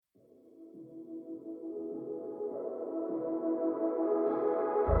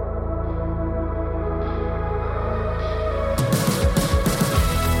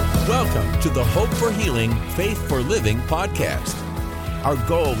to the Hope for Healing, Faith for Living podcast. Our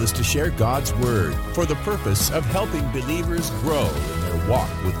goal is to share God's Word for the purpose of helping believers grow in their walk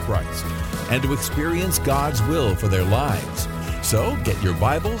with Christ and to experience God's will for their lives. So get your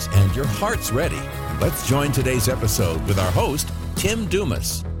Bibles and your hearts ready. Let's join today's episode with our host, Tim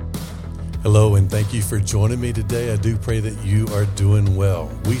Dumas. Hello, and thank you for joining me today. I do pray that you are doing well.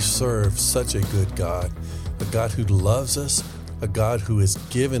 We serve such a good God, a God who loves us, a God who has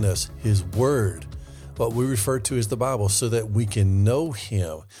given us His Word, what we refer to as the Bible, so that we can know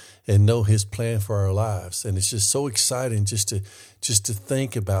Him and know His plan for our lives. And it's just so exciting just to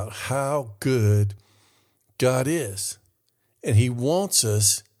think about how good God is. And He wants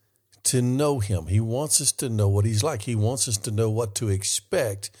us to know Him. He wants us to know what He's like. He wants us to know what to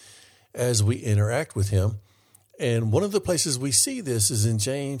expect as we interact with Him. And one of the places we see this is in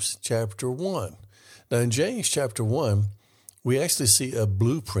James chapter 1. Now, in James chapter 1, we actually see a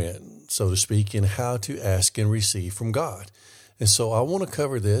blueprint, so to speak, in how to ask and receive from God. And so I want to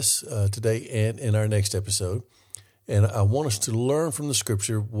cover this today and in our next episode. And I want us to learn from the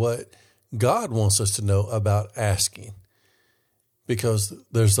Scripture what God wants us to know about asking, because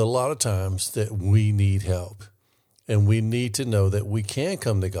there's a lot of times that we need help. And we need to know that we can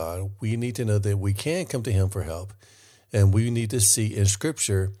come to God. We need to know that we can come to Him for help. And we need to see in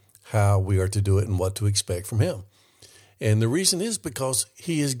Scripture how we are to do it and what to expect from Him. And the reason is because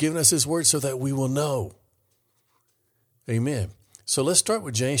He has given us His Word so that we will know. Amen. So let's start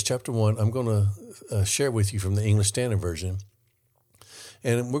with James chapter 1. I'm going to share with you from the English Standard Version.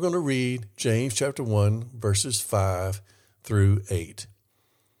 And we're going to read James chapter 1, verses 5 through 8.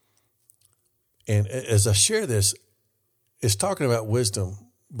 And as I share this, it's talking about wisdom,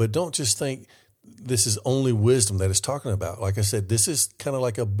 but don't just think this is only wisdom that it's talking about. Like I said, this is kind of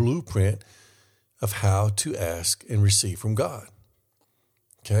like a blueprint of how to ask and receive from God.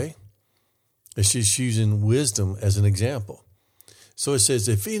 Okay? It's just using wisdom as an example. So it says,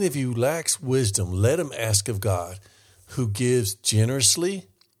 if any of you lacks wisdom, let him ask of God, who gives generously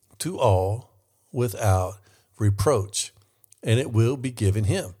to all without reproach, and it will be given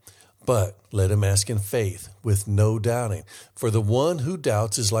him. But let him ask in faith, with no doubting. For the one who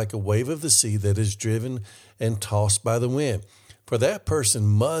doubts is like a wave of the sea that is driven and tossed by the wind. For that person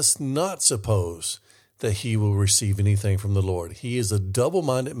must not suppose that he will receive anything from the Lord. He is a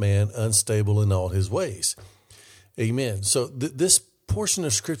double-minded man, unstable in all his ways. Amen. So this portion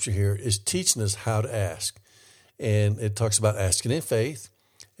of Scripture here is teaching us how to ask. And it talks about asking in faith,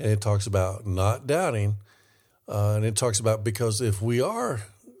 and it talks about not doubting, and it talks about, because if we are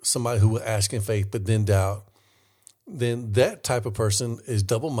somebody who will ask in faith but then doubt, then that type of person is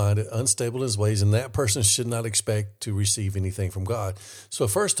double-minded, unstable in his ways, and that person should not expect to receive anything from God. So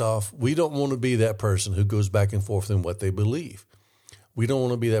first off, we don't want to be that person who goes back and forth in what they believe. We don't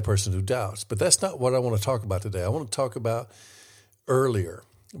want to be that person who doubts. But that's not what I want to talk about today. I want to talk about earlier,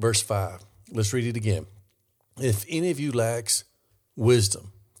 verse 5. Let's read it again. If any of you lacks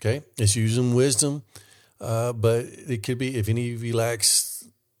wisdom, okay? It's using wisdom, but it could be if any of you lacks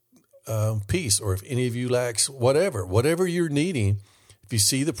peace, or if any of you lacks whatever you're needing, if you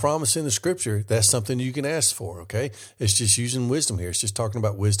see the promise in the Scripture, that's something you can ask for, okay? It's just using wisdom here. It's just talking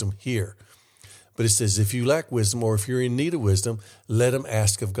about wisdom here. But it says, if you lack wisdom, or if you're in need of wisdom, let him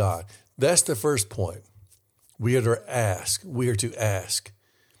ask of God. That's the first point. We are to ask. We are to ask.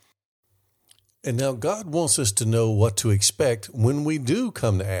 And now God wants us to know what to expect when we do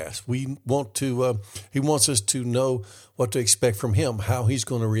come to ask. He wants us to know what to expect from Him, how He's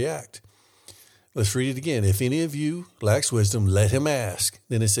going to react. Let's read it again. If any of you lacks wisdom, let him ask.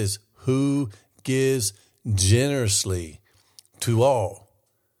 Then it says, who gives generously to all.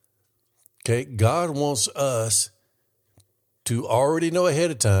 Okay, God wants us to already know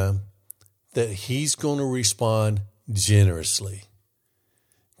ahead of time that He's going to respond generously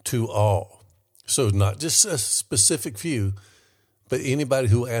to all. So not just a specific few, but anybody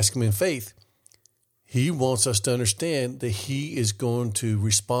who asks Him in faith. He wants us to understand that He is going to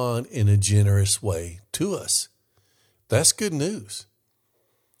respond in a generous way to us. That's good news.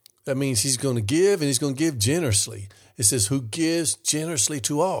 That means He's going to give, and He's going to give generously. It says, who gives generously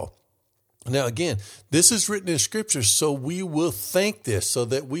to all. Now, again, this is written in Scripture, so we will think this, so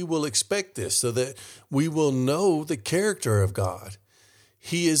that we will expect this, so that we will know the character of God.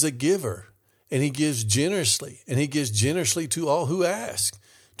 He is a giver. And He gives generously, and He gives generously to all who ask,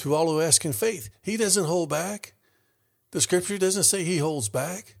 to all who ask in faith. He doesn't hold back. The Scripture doesn't say He holds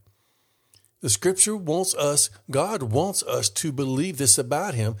back. The Scripture wants us, God wants us to believe this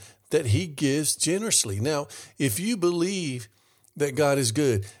about Him, that He gives generously. Now, if you believe that God is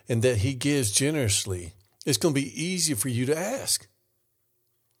good and that He gives generously, it's going to be easy for you to ask.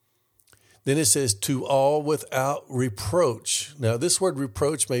 Then it says, to all without reproach. Now, this word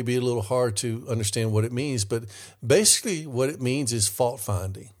reproach may be a little hard to understand what it means, but basically what it means is fault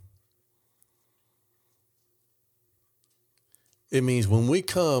finding. It means when we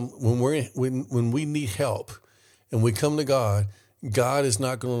come, when we need help and we come to God, God is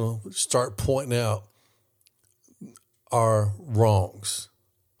not going to start pointing out our wrongs,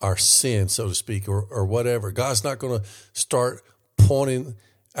 our sin, so to speak, or whatever. God's not going to start pointing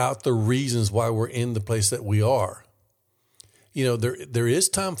out the reasons why we're in the place that we are. You know, there is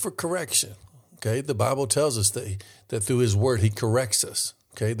time for correction. Okay, the Bible tells us that through His Word He corrects us.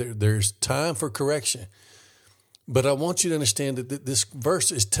 Okay, there's time for correction. But I want you to understand that this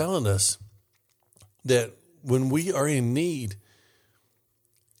verse is telling us that when we are in need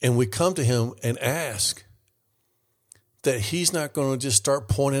and we come to Him and ask, that He's not going to just start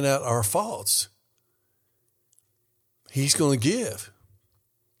pointing out our faults. He's going to give.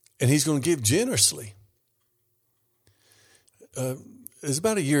 And He's going to give generously. It was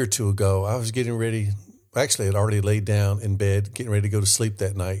about a year or two ago. I was getting ready. Actually, I'd already laid down in bed, getting ready to go to sleep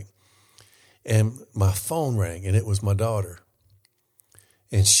that night. And my phone rang, and it was my daughter.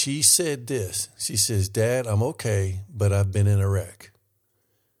 And she said this. She says, Dad, I'm okay, but I've been in a wreck.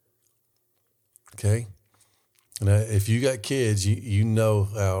 Okay? Now, if you got kids, you know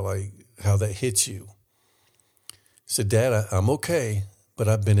how that hits you. She said, Dad, I'm okay, but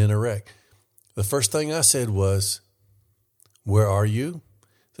I've been in a wreck. The first thing I said was, where are you?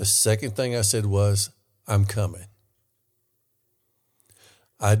 The second thing I said was, I'm coming.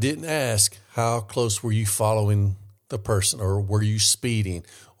 I didn't ask how close were you following the person, or were you speeding,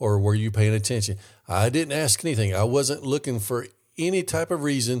 or were you paying attention? I didn't ask anything. I wasn't looking for any type of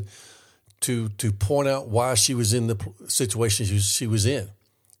reason to point out why she was in the situation she was in.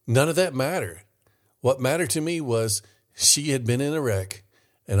 None of that mattered. What mattered to me was she had been in a wreck,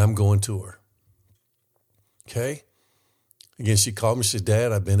 and I'm going to her. Okay? Again, she called me. She said,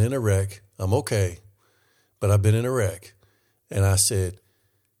 Dad, I've been in a wreck. I'm okay, but I've been in a wreck. And I said,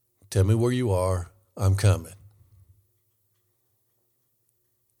 tell me where you are. I'm coming.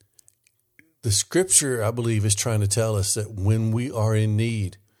 The scripture, I believe, is trying to tell us that when we are in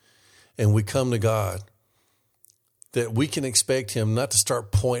need and we come to God, that we can expect Him not to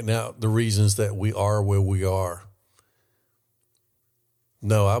start pointing out the reasons that we are where we are.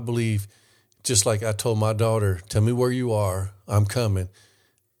 No, I believe, just like I told my daughter, tell me where you are, I'm coming.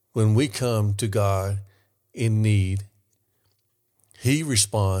 When we come to God in need, He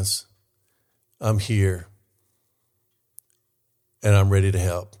responds, I'm here, and I'm ready to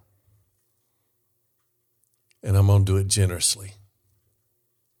help. And I'm going to do it generously.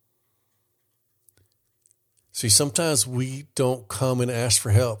 See, sometimes we don't come and ask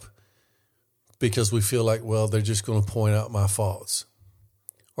for help because we feel like, well, they're just going to point out my faults.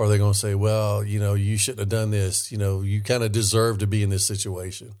 Or they're going to say, well, you shouldn't have done this. You kind of deserve to be in this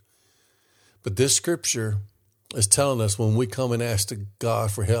situation. But this scripture is telling us when we come and ask to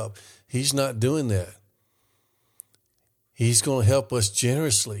God for help, He's not doing that. He's going to help us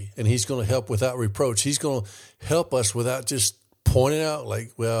generously, and He's going to help without reproach. He's going to help us without just pointing out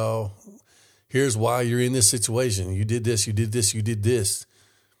like, well, here's why you're in this situation. You did this, you did this, you did this.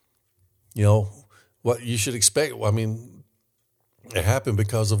 What you should expect. It happened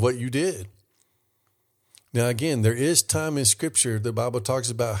because of what you did. Now, again, there is time in Scripture. The Bible talks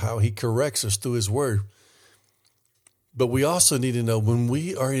about how He corrects us through His Word. But we also need to know when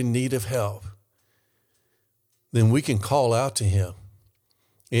we are in need of help, then we can call out to Him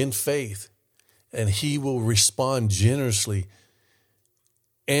in faith, and He will respond generously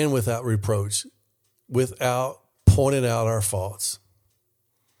and without reproach, without pointing out our faults.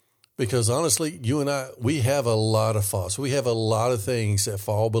 Because honestly, you and I, we have a lot of faults. We have a lot of things that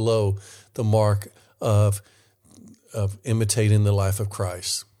fall below the mark of imitating the life of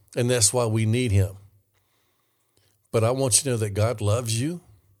Christ. And that's why we need Him. But I want you to know that God loves you.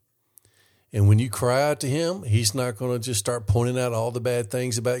 And when you cry out to Him, He's not going to just start pointing out all the bad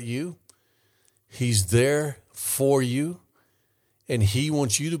things about you. He's there for you. And He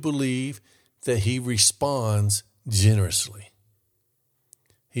wants you to believe that He responds generously.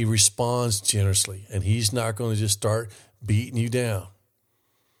 He responds generously. And He's not going to just start beating you down.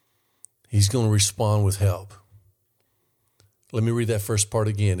 He's going to respond with help. Let me read that first part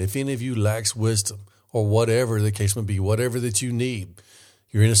again. If any of you lacks wisdom, or whatever the case may be, whatever that you need,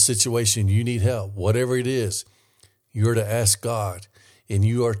 you're in a situation, you need help, whatever it is, you're to ask God, and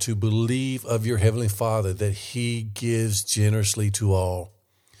you are to believe of your Heavenly Father that He gives generously to all,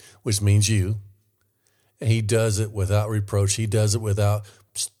 which means you. And He does it without reproach. He does it without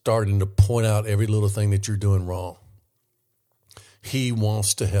starting to point out every little thing that you're doing wrong. He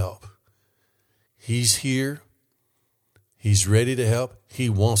wants to help. He's here. He's ready to help. He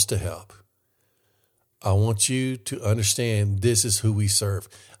wants to help. I want you to understand this is who we serve.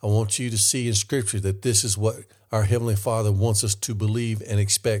 I want you to see in Scripture that this is what our Heavenly Father wants us to believe and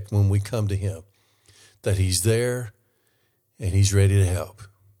expect when we come to Him, that He's there and He's ready to help.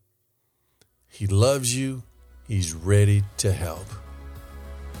 He loves you. He's ready to help.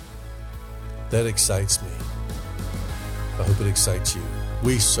 That excites me. I hope it excites you.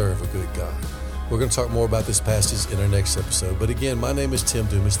 We serve a good God. We're going to talk more about this passage in our next episode. But again, my name is Tim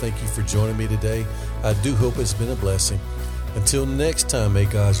Dumas. Thank you for joining me today. I do hope it's been a blessing. Until next time, may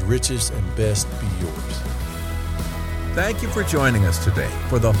God's richest and best be yours. Thank you for joining us today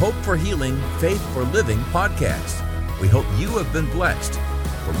for the Hope for Healing, Faith for Living podcast. We hope you have been blessed.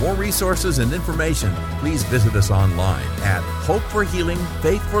 For more resources and information, please visit us online at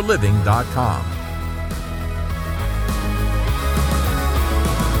hopeforhealingfaithforliving.com.